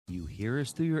hear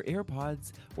us through your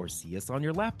AirPods or see us on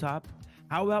your laptop,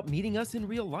 how about meeting us in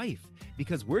real life?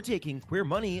 Because we're taking Queer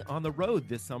Money on the road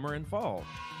this summer and fall.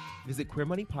 Visit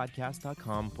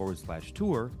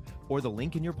queermoneypodcast.com/tour or the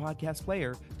link in your podcast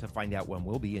player to find out when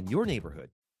we'll be in your neighborhood.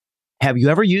 Have you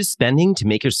ever used spending to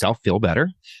make yourself feel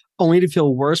better? Only to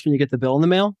feel worse when you get the bill in the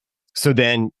mail? So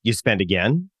then you spend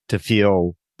again to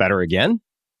feel better again?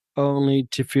 Only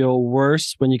to feel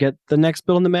worse when you get the next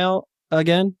bill in the mail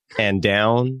again? And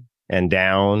down and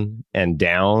down and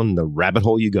down the rabbit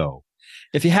hole you go.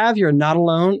 If you have, you're not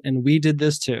alone, and we did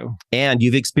this too. And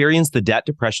you've experienced the debt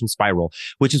depression spiral,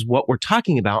 which is what we're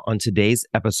talking about on today's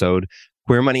episode,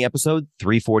 Queer Money episode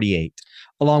 348.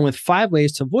 Along with 5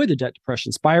 ways to avoid the debt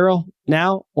depression spiral.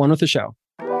 Now, on with the show.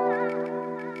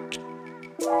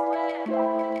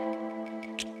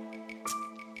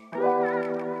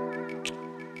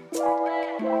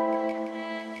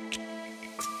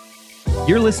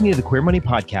 You're listening to the Queer Money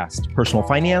Podcast, personal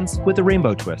finance with a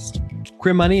rainbow twist.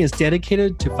 Queer Money is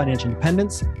dedicated to financial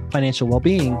independence, financial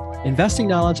well-being, investing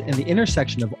knowledge, and the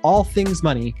intersection of all things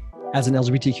money as an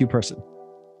LGBTQ person.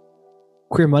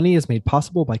 Queer Money is made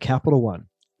possible by Capital One.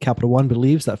 Capital One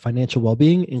believes that financial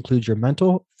well-being includes your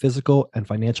mental, physical, and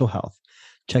financial health.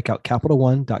 Check out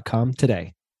CapitalOne.com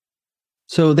today.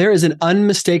 So there is an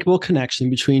unmistakable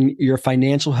connection between your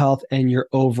financial health and your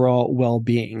overall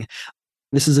well-being.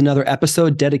 This is another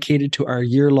episode dedicated to our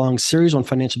year-long series on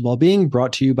financial well-being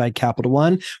brought to you by Capital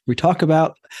One. We talk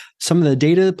about some of the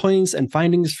data points and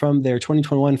findings from their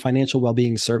 2021 financial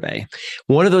well-being survey.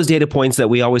 One of those data points that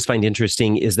we always find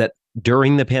interesting is that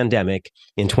during the pandemic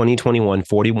in 2021,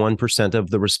 41% of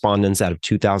the respondents out of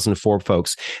 2004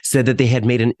 folks said that they had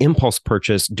made an impulse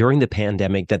purchase during the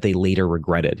pandemic that they later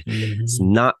regretted. Mm-hmm. It's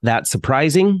not that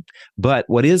surprising, but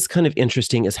what is kind of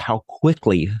interesting is how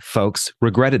quickly folks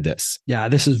regretted this. Yeah,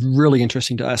 this is really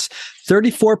interesting to us.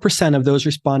 34% of those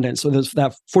respondents, so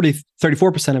that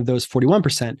 34% of those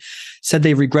 41% said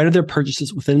they regretted their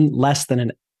purchases within less than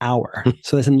an hour.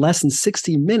 So that's in less than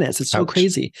 60 minutes. It's so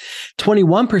crazy.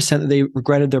 21% that they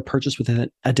regretted their purchase within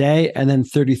a day. And then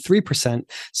 33%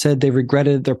 said they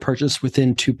regretted their purchase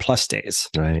within 2+ days.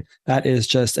 Right. That is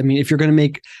just, I mean, if you're going to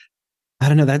make, I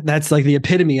don't know, that's like the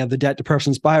epitome of the debt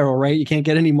depression spiral, right? You can't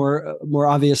get any more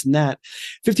obvious than that.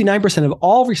 59% of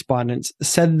all respondents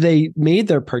said they made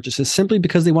their purchases simply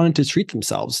because they wanted to treat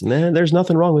themselves. Nah, there's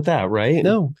nothing wrong with that, right?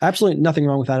 No, absolutely nothing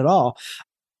wrong with that at all.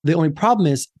 The only problem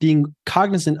is being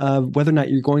cognizant of whether or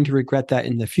not you're going to regret that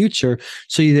in the future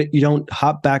so you don't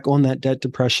hop back on that debt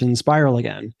depression spiral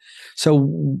again. So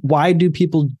why do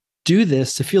people do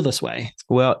this to feel this way?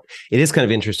 Well, it is kind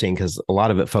of interesting because a lot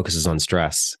of it focuses on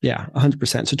stress. Yeah,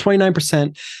 100%. So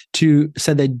 29%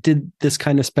 said they did this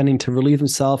kind of spending to relieve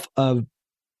themselves of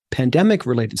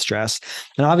pandemic-related stress.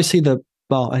 And obviously the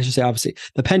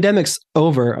pandemic's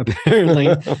over, apparently.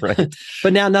 Right.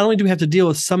 But now not only do we have to deal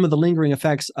with some of the lingering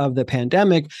effects of the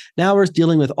pandemic, now we're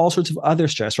dealing with all sorts of other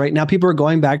stress, right? Now people are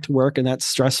going back to work, and that's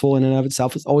stressful in and of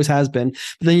itself. It always has been.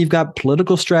 But then you've got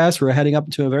political stress. We're heading up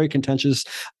into a very contentious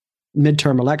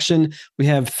midterm election. We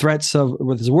have threats of,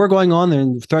 with this war going on,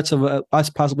 and threats of us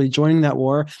possibly joining that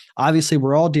war. Obviously,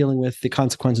 we're all dealing with the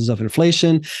consequences of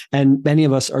inflation, and many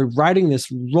of us are riding this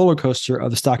roller coaster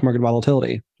of the stock market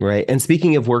volatility. Right. And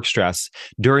speaking of work stress,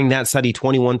 during that study,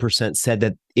 21% said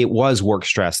that it was work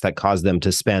stress that caused them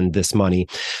to spend this money.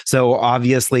 So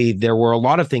obviously, there were a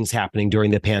lot of things happening during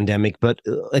the pandemic, but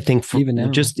I think even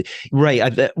now,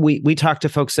 we talk to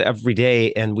folks every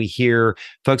day, and we hear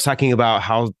folks talking about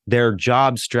how their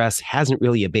job stress hasn't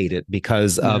really abated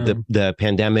because of the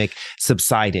pandemic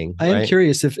subsiding. I am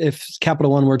curious if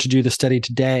Capital One were to do the study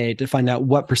today to find out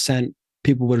what percent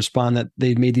people would respond that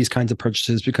they made these kinds of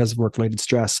purchases because of work-related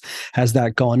stress. Has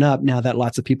that gone up now that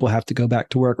lots of people have to go back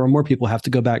to work, or more people have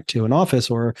to go back to an office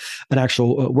or an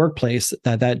actual workplace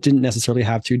that didn't necessarily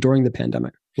have to during the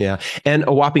pandemic? Yeah. And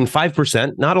a whopping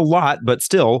 5%, not a lot, but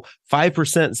still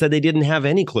 5% said they didn't have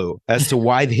any clue as to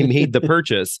why they made the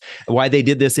purchase, why they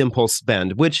did this impulse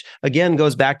spend, which again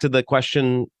goes back to the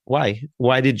question, why?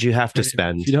 Why did you have to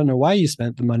spend? If you don't know why you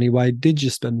spent the money, why did you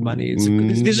spend money?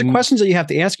 These are questions that you have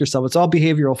to ask yourself. It's all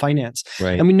behavioral finance.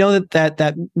 Right. And we know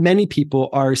that many people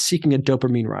are seeking a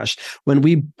dopamine rush. When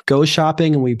we go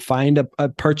shopping and we find a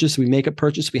purchase, we make a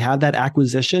purchase, we have that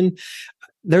acquisition,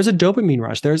 there's a dopamine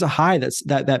rush. There's a high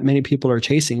that many people are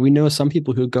chasing. We know some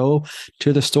people who go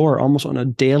to the store almost on a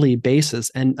daily basis,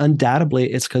 and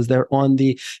undoubtedly it's because they're on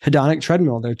the hedonic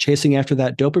treadmill. They're chasing after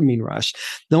that dopamine rush.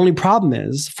 The only problem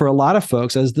is, for a lot of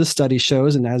folks, as this study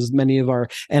shows, and as many of our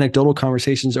anecdotal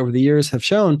conversations over the years have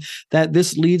shown, that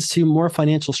this leads to more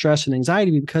financial stress and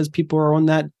anxiety because people are on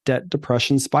that debt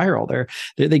depression spiral.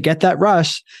 They get that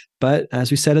rush, But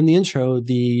as we said in the intro,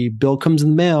 the bill comes in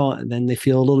the mail and then they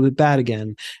feel a little bit bad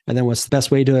again. And then what's the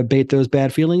best way to abate those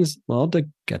bad feelings? Well, to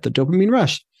get the dopamine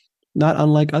rush, not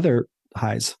unlike other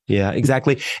highs. Yeah,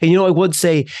 exactly. And I would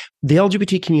say the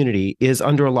LGBT community is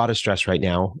under a lot of stress right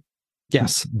now.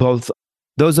 Yes. Both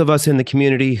those of us in the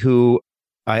community who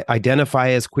identify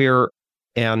as queer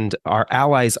and our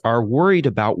allies are worried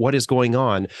about what is going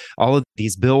on. All of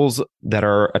these bills that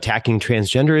are attacking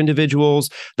transgender individuals,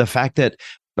 the fact that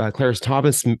Clarence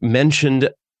Thomas mentioned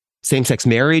same-sex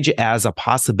marriage as a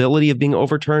possibility of being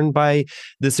overturned by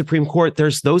the Supreme Court.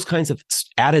 There's those kinds of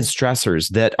added stressors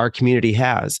that our community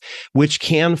has, which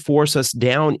can force us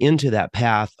down into that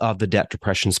path of the debt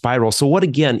depression spiral. So what,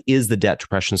 again, is the debt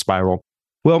depression spiral?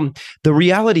 Well, the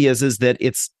reality is that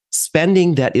it's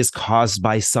spending that is caused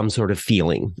by some sort of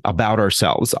feeling about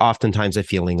ourselves, oftentimes a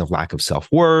feeling of lack of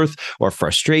self-worth or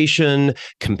frustration,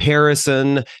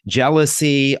 comparison,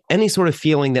 jealousy, any sort of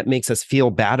feeling that makes us feel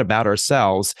bad about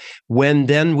ourselves, when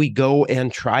then we go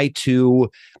and try to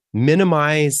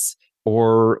minimize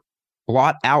or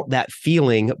blot out that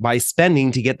feeling by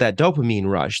spending to get that dopamine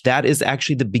rush. That is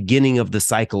actually the beginning of the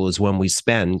cycle, is when we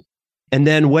spend. And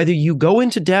then whether you go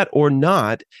into debt or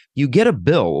not, you get a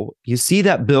bill, you see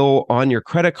that bill on your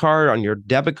credit card, on your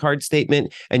debit card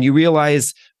statement, and you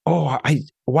realize,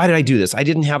 why did I do this? I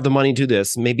didn't have the money to do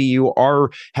this. Maybe you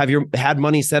had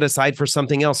money set aside for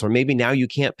something else, or maybe now you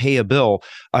can't pay a bill,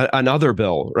 another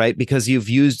bill, right? Because you've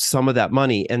used some of that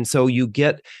money. And so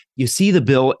you see the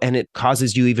bill and it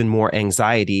causes you even more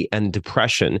anxiety and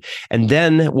depression. And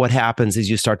then what happens is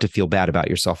you start to feel bad about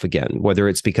yourself again, whether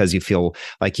it's because you feel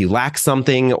like you lack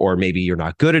something, or maybe you're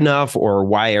not good enough, or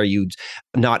why are you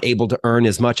not able to earn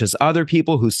as much as other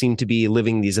people who seem to be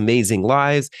living these amazing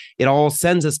lives? It all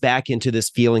sends us back into this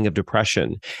feeling of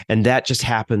depression. And that just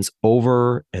happens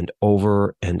over and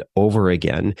over and over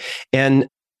again. And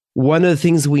one of the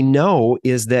things we know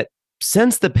is that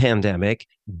since the pandemic,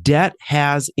 debt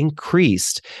has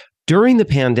increased. During the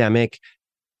pandemic,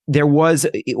 there was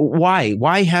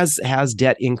why has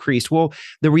debt increased? Well,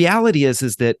 the reality is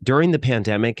that during the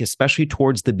pandemic, especially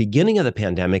towards the beginning of the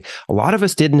pandemic, a lot of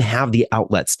us didn't have the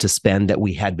outlets to spend that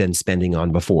we had been spending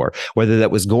on before, whether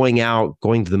that was going out,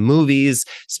 going to the movies,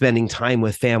 spending time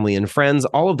with family and friends.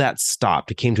 All of that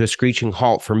stopped. It came to a screeching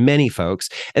halt for many folks.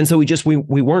 And so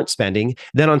we weren't spending.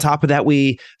 Then on top of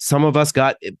that, some of us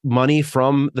got money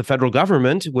from the federal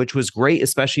government, which was great,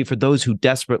 especially for those who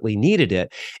desperately needed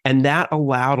it. And that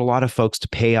allowed a lot of folks to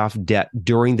pay off debt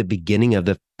during the beginning of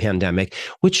the pandemic,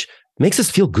 which makes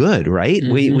us feel good, right?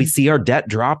 Mm-hmm. We see our debt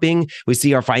dropping. We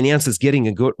see our finances getting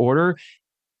in good order.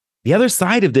 The other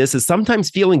side of this is sometimes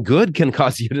feeling good can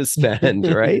cause you to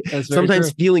spend, right? Sometimes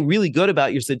true. Feeling really good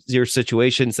about your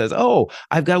situation says,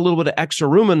 I've got a little bit of extra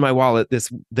room in my wallet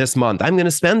this month. I'm going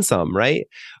to spend some, right?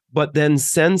 But then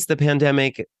since the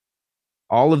pandemic,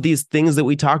 all of these things that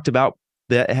we talked about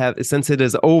since it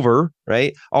is over,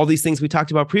 right? All these things we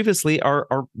talked about previously are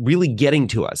really getting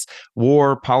to us.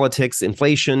 War, politics,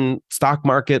 inflation, stock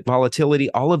market volatility,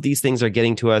 all of these things are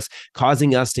getting to us,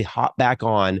 causing us to hop back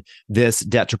on this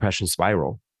debt depression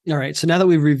spiral. All right. So now that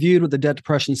we've reviewed what the debt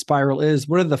depression spiral is,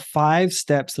 what are the 5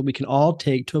 steps that we can all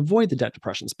take to avoid the debt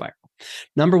depression spiral?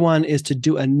 Number 1 is to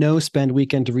do a no spend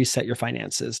weekend to reset your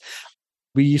finances.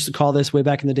 We used to call this way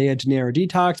back in the day a dinero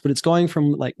detox, but it's going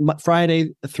from like Friday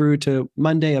through to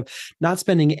Monday of not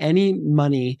spending any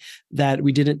money that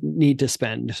we didn't need to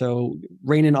spend. So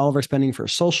rein in all of our spending for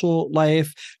social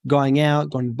life, going out,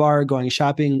 going to the bar, going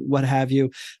shopping, what have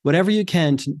you, whatever you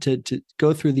can to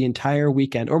go through the entire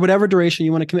weekend or whatever duration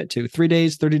you want to commit to, 3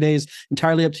 days, 30 days,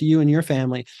 entirely up to you and your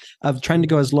family, of trying to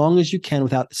go as long as you can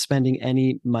without spending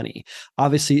any money.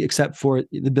 Obviously, except for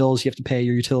the bills you have to pay,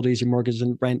 your utilities, your mortgage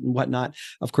and rent and whatnot.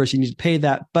 Of course, you need to pay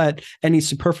that, but any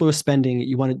superfluous spending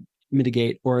you want to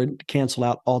mitigate or cancel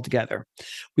out altogether.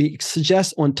 We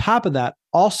suggest on top of that,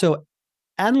 also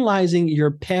analyzing your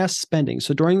past spending.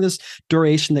 So during this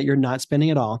duration that you're not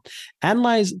spending at all,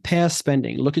 analyze past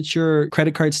spending. Look at your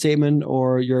credit card statement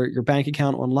or your bank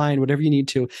account online, whatever you need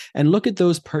to, and look at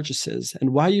those purchases.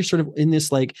 And while you're sort of in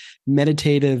this like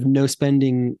meditative no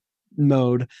spending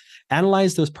mode,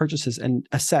 analyze those purchases and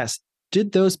assess,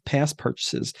 did those past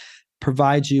purchases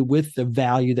provide you with the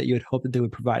value that you had hoped that they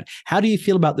would provide? How do you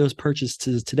feel about those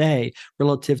purchases today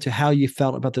relative to how you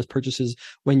felt about those purchases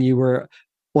when you were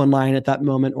online at that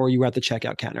moment or you were at the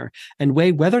checkout counter? And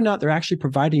weigh whether or not they're actually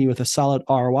providing you with a solid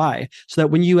ROI so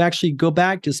that when you actually go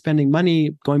back to spending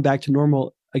money, going back to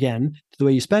normal again, to the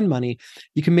way you spend money,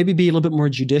 you can maybe be a little bit more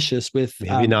judicious with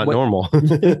maybe not normal.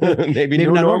 maybe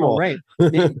not normal, right?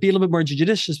 Maybe be a little bit more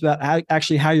judicious about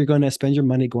how you're going to spend your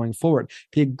money going forward.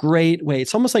 Be a great way.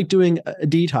 It's almost like doing a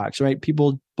detox, right?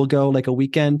 People will go like a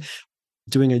weekend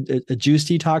doing a juice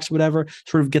detox, whatever,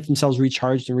 sort of get themselves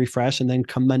recharged and refreshed. And then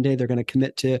come Monday, they're going to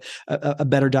commit to a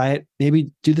better diet.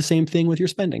 Maybe do the same thing with your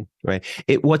spending. Right.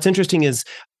 What's interesting is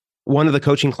one of the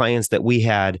coaching clients that we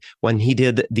had, when he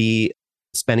did the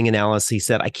spending analysis, he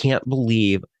said, I can't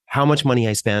believe how much money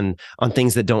I spend on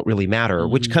things that don't really matter,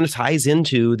 which kind of ties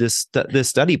into this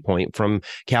study point from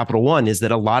Capital One, is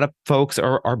that a lot of folks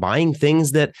are buying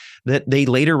things that they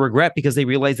later regret because they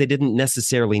realize they didn't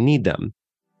necessarily need them.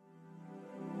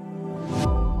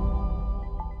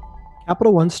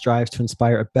 Capital One strives to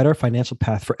inspire a better financial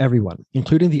path for everyone,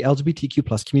 including the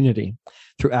LGBTQ+ community,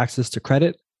 through access to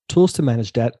credit, tools to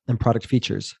manage debt, and product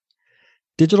features.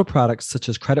 Digital products such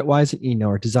as CreditWise and Eno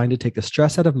are designed to take the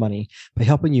stress out of money by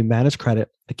helping you manage credit,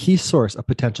 a key source of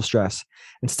potential stress,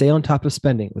 and stay on top of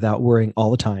spending without worrying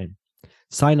all the time.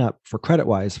 Sign up for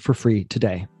CreditWise for free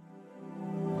today.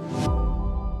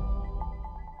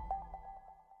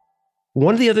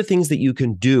 One of the other things that you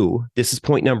can do, this is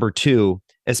point number 2,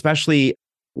 especially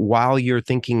while you're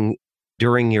thinking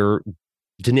during your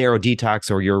dinero detox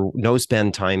or your no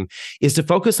spend time, is to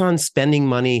focus on spending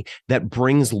money that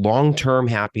brings long-term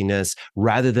happiness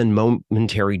rather than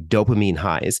momentary dopamine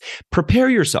highs.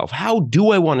 Prepare yourself. How do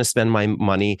I want to spend my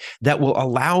money that will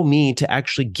allow me to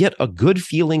actually get a good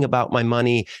feeling about my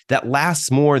money that lasts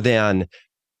more than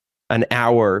an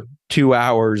hour, 2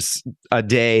 hours a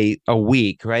day, a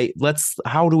week, right?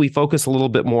 How do we focus a little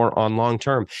bit more on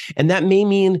long-term? And that may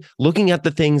mean looking at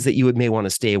the things that you may want to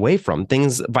stay away from,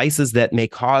 vices that may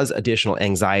cause additional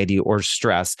anxiety or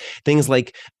stress, things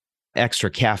like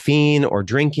extra caffeine or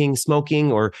drinking,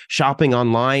 smoking, or shopping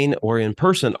online or in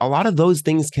person. A lot of those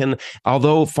things can,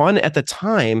 although fun at the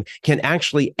time, can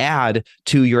actually add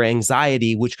to your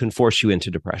anxiety, which can force you into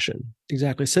depression.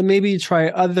 Exactly. So maybe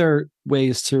try other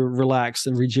ways to relax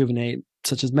and rejuvenate,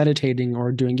 such as meditating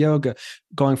or doing yoga,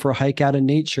 going for a hike out in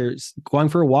nature, going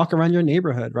for a walk around your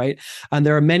neighborhood, right? And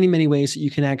there are many, many ways that you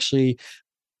can actually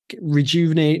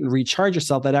rejuvenate and recharge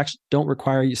yourself that actually don't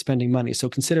require you spending money. So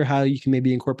consider how you can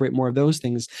maybe incorporate more of those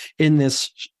things in this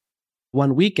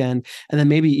one weekend, and then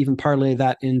maybe even parlay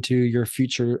that into your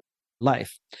future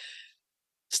life.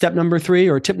 Step number 3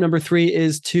 or tip number 3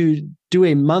 is to do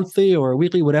a monthly or a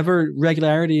weekly, whatever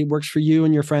regularity works for you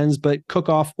and your friends, but cook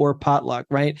off or potluck,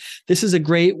 right? This is a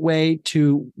great way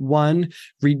to, one,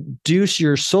 reduce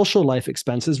your social life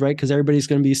expenses, right? Because everybody's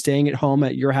going to be staying at home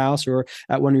at your house or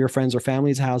at one of your friends or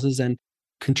family's houses and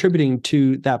contributing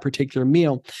to that particular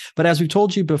meal. But as we've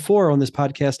told you before on this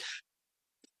podcast,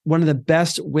 one of the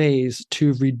best ways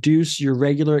to reduce your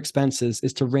regular expenses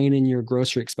is to rein in your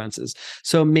grocery expenses.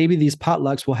 So maybe these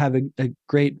potlucks will have a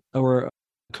great, or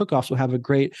cook-offs will have a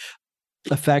great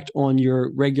effect on your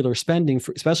regular spending,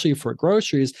 especially for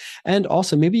groceries. And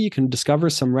also maybe you can discover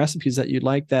some recipes that you'd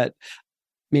like that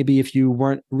maybe if you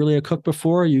weren't really a cook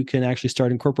before, you can actually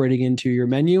start incorporating into your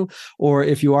menu. Or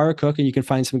if you are a cook and you can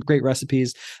find some great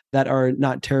recipes that are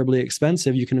not terribly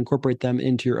expensive, you can incorporate them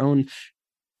into your own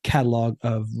catalog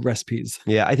of recipes.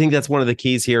 Yeah, I think that's one of the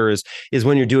keys here is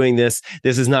when you're doing this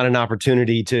is not an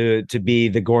opportunity to be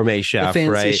the gourmet chef, the fancy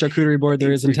right? Charcuterie board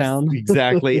there is in town.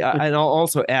 Exactly. And I'll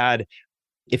also add,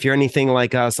 if you're anything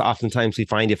like us, oftentimes we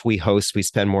find if we host, we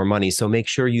spend more money. So make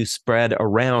sure you spread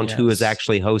around who is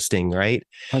actually hosting, right?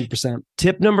 100%.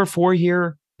 Tip number 4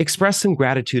 here, express some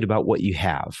gratitude about what you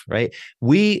have, right?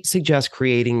 We suggest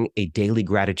creating a daily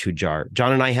gratitude jar.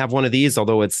 John and I have one of these,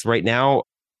 although it's right now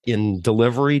in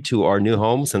delivery to our new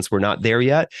home since we're not there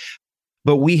yet.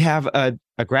 But we have a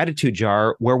gratitude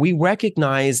jar where we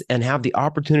recognize and have the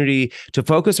opportunity to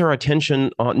focus our attention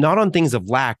on not on things of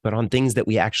lack, but on things that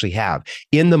we actually have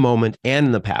in the moment and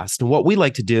in the past. And what we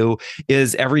like to do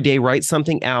is every day write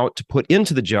something out to put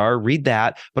into the jar, read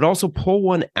that, but also pull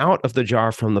one out of the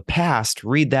jar from the past,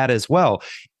 read that as well.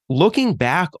 Looking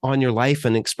back on your life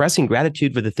and expressing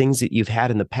gratitude for the things that you've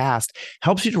had in the past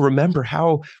helps you to remember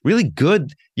how really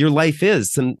good your life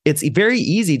is. And it's very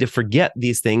easy to forget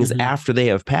these things after they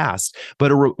have passed,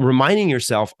 but reminding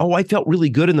yourself, oh, I felt really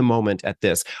good in the moment at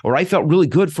this, or I felt really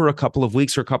good for a couple of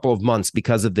weeks or a couple of months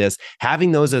because of this.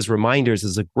 Having those as reminders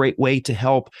is a great way to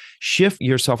help shift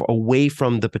yourself away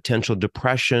from the potential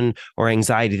depression or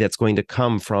anxiety that's going to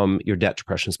come from your debt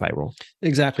depression spiral.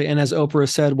 Exactly. And as Oprah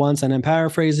said once, and I'm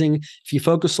paraphrasing, if you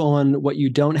focus on what you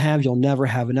don't have, you'll never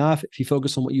have enough. If you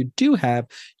focus on what you do have,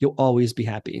 you'll always be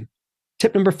happy.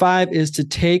 Tip number 5 is to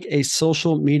take a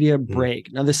social media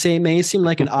break. Now, may seem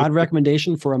like an odd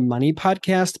recommendation for a money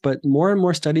podcast, but more and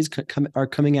more studies are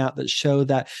coming out that show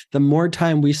that the more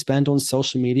time we spend on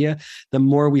social media, the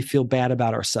more we feel bad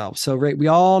about ourselves. So, right, we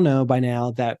all know by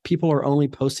now that people are only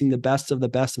posting the best of the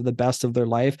best of the best of their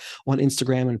life on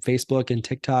Instagram and Facebook and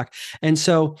TikTok. And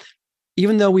so,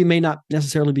 even though we may not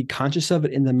necessarily be conscious of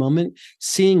it in the moment,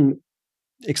 seeing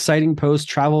exciting posts,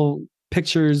 travel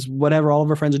pictures, whatever all of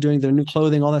our friends are doing, their new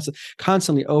clothing, all that stuff,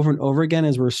 constantly over and over again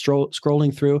as we're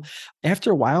scrolling through.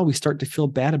 After a while, we start to feel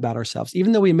bad about ourselves,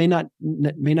 even though we may not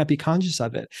be conscious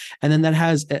of it. And then that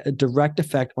has a direct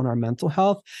effect on our mental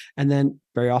health. And then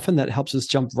very often that helps us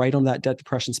jump right on that debt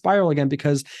depression spiral again,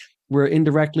 because we're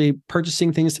indirectly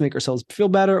purchasing things to make ourselves feel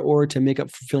better or to make up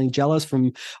for feeling jealous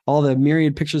from all the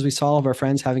myriad pictures we saw of our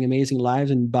friends having amazing lives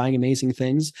and buying amazing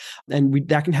things. And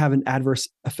that can have an adverse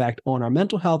effect on our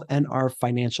mental health and our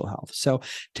financial health. So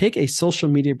take a social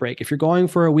media break. If you're going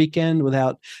for a weekend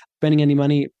without spending any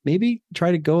money, maybe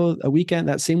try to go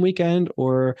that same weekend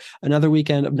or another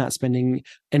weekend of not spending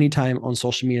any time on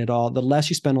social media at all. The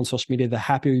less you spend on social media, the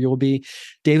happier you'll be.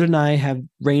 David and I have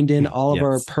reined in all of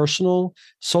our personal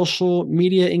social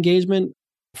media engagement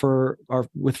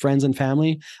with friends and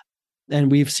family.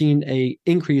 And we've seen an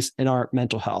increase in our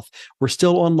mental health. We're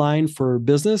still online for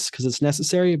business because it's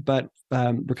necessary, but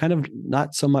we're kind of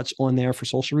not so much on there for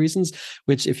social reasons,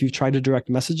 which if you've tried to direct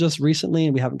message us recently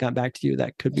and we haven't gotten back to you,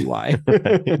 that could be why.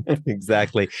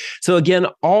 Exactly. So again,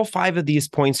 all 5 of these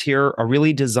points here are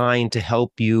really designed to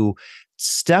help you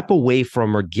step away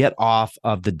from or get off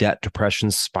of the debt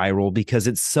depression spiral, because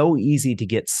it's so easy to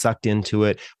get sucked into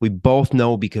it. We both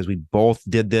know, because we both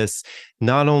did this,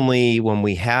 not only when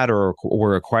we had or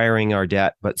were acquiring our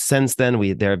debt, but since then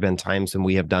there have been times when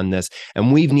we have done this,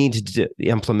 and we've needed to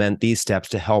implement these steps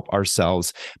to help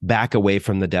ourselves back away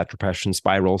from the debt depression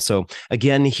spiral. So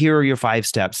again, here are your 5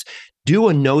 steps. Do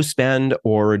a no spend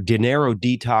or dinero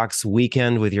detox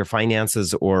weekend with your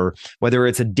finances, or whether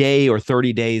it's a day or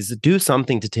 30 days, do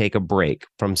something to take a break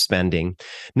from spending.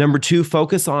 Number 2,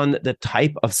 focus on the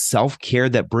type of self-care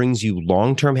that brings you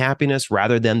long-term happiness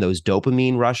rather than those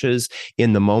dopamine rushes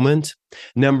in the moment.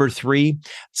 Number 3,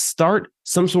 start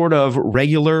some sort of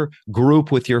regular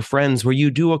group with your friends where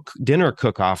you do a dinner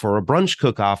cook-off or a brunch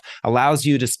cook-off. Allows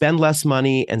you to spend less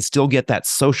money and still get that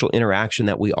social interaction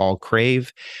that we all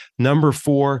crave. Number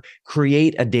 4,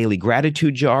 create a daily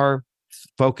gratitude jar,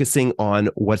 focusing on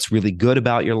what's really good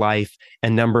about your life.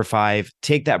 And number 5,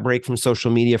 take that break from social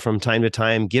media from time to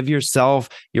time. Give yourself,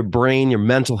 your brain, your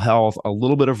mental health a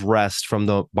little bit of rest from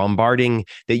the bombarding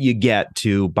that you get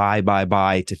to buy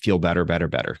to feel better.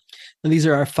 And these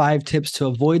are our 5 tips to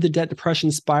avoid the debt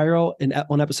depression spiral.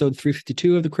 On episode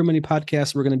 352 of the Queer Money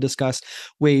Podcast, we're going to discuss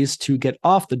ways to get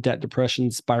off the debt depression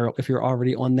spiral if you're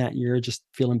already on that, you're just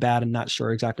feeling bad and not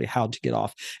sure exactly how to get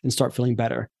off and start feeling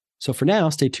better. So for now,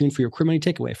 stay tuned for your Queer Money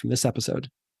takeaway from this episode.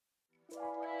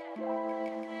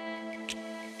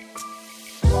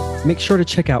 Make sure to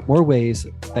check out more ways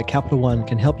that Capital One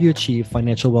can help you achieve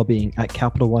financial well-being at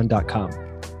CapitalOne.com.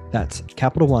 That's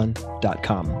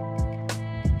CapitalOne.com.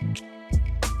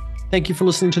 Thank you for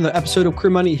listening to the episode of Queer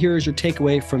Money. Here is your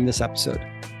takeaway from this episode.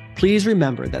 Please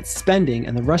remember that spending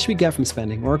and the rush we get from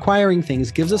spending or acquiring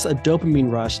things gives us a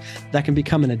dopamine rush that can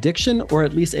become an addiction, or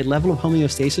at least a level of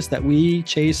homeostasis that we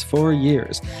chase for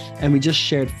years. And we just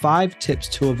shared 5 tips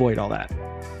to avoid all that.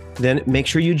 Then make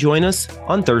sure you join us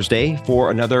on Thursday for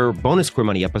another bonus Queer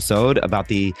Money episode about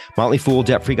the Motley Fool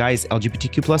Debt-Free Guys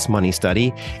LGBTQ plus money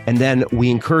study. And then we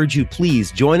encourage you,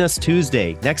 please join us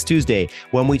next Tuesday,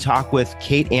 when we talk with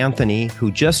Kate Anthony,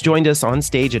 who just joined us on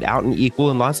stage at Out and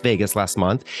Equal in Las Vegas last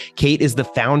month. Kate is the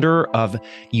founder of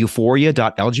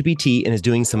Euphoria.LGBT and is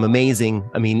doing some amazing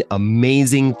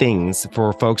things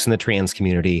for folks in the trans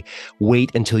community.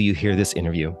 Wait until you hear this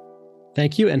interview.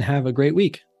 Thank you and have a great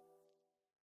week.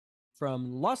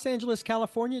 From Los Angeles,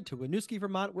 California to Winooski,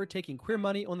 Vermont, we're taking Queer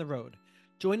Money on the road.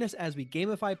 Join us as we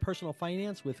gamify personal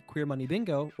finance with Queer Money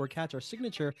Bingo, or catch our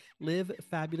signature Live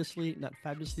Fabulously, Not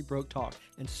Fabulously Broke talk,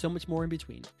 and so much more in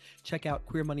between. Check out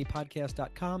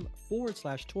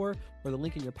queermoneypodcast.com/tour or the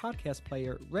link in your podcast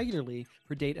player regularly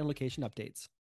for date and location updates.